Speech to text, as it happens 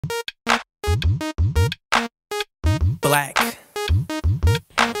Black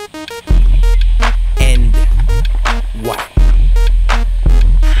and white.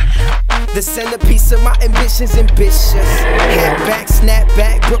 The centerpiece of my ambitions ambitious. Head back, snap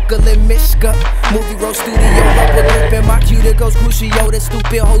back, Brooklyn, Michigan. Movie road studio, rubber lip and my cuticles crucio. The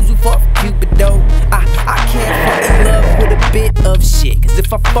stupid hoes who fought for Cupido. I can't fall in love with a bit of shit, cause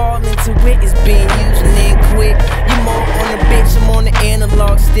if I fall into it, it's being used and then quit. You more on the bitch, I'm on the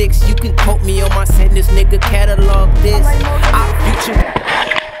analog sticks. You can quote me on my sentence, nigga, catalog this. I future.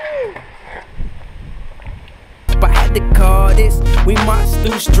 I had to call this. We march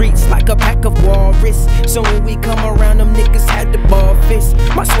through streets like a pack of walrus. So when we come around, them niggas had the ball fist.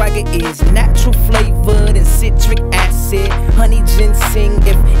 My swagger is natural flavored and citric acid. Honey ginseng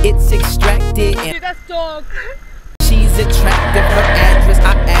if it's extracted. And that's dog. She's attractive, her address,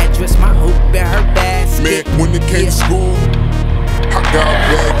 I address my hoop and her basket. Man, when it came to school, I got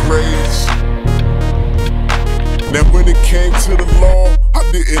bad grades. Now when it came to the law,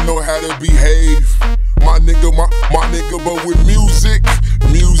 I didn't know how to behave. My nigga, but with music,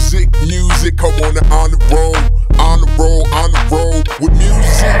 come on the roll, with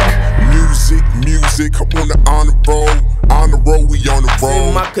music, come on the roll, we on the roll.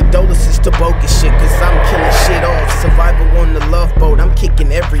 Send my condolences to bogus shit, cause I'm killing shit off. Survival on the love boat, I'm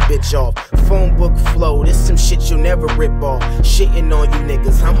kicking every bitch off. Phone book flow, this some shit you'll never rip off. Shitting on you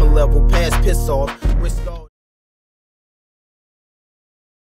niggas, I'm a level past piss off. Risk all